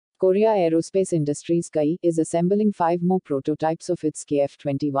Korea Aerospace Industries (KAI) is assembling 5 more prototypes of its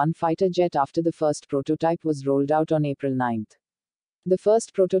KF-21 fighter jet after the first prototype was rolled out on April 9. The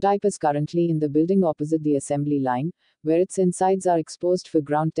first prototype is currently in the building opposite the assembly line, where its insides are exposed for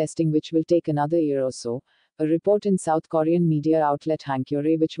ground testing, which will take another year or so, a report in South Korean media outlet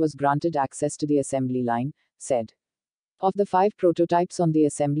Hankyoreh, which was granted access to the assembly line, said. Of the 5 prototypes on the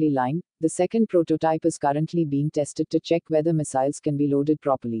assembly line, the second prototype is currently being tested to check whether missiles can be loaded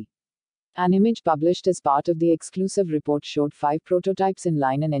properly. An image published as part of the exclusive report showed 5 prototypes in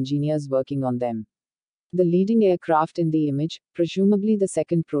line and engineers working on them. The leading aircraft in the image, presumably the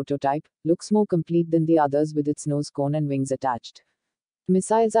second prototype, looks more complete than the others with its nose cone and wings attached.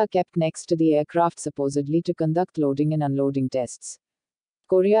 Missiles are kept next to the aircraft supposedly to conduct loading and unloading tests.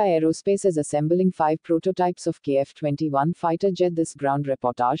 Korea Aerospace is assembling 5 prototypes of KF-21 fighter jet. This ground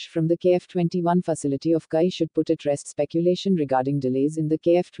reportage from the KF-21 facility of KAI should put at rest speculation regarding delays in the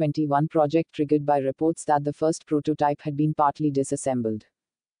KF-21 project triggered by reports that the first prototype had been partly disassembled.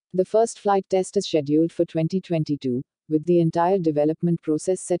 The first flight test is scheduled for 2022, with the entire development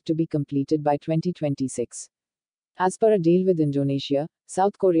process set to be completed by 2026. As per a deal with Indonesia,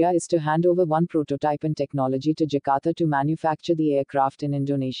 South Korea is to hand over one prototype and technology to Jakarta to manufacture the aircraft in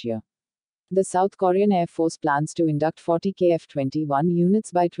Indonesia. The South Korean Air Force plans to induct 40 KF-21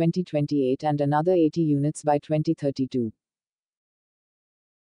 units by 2028 and another 80 units by 2032.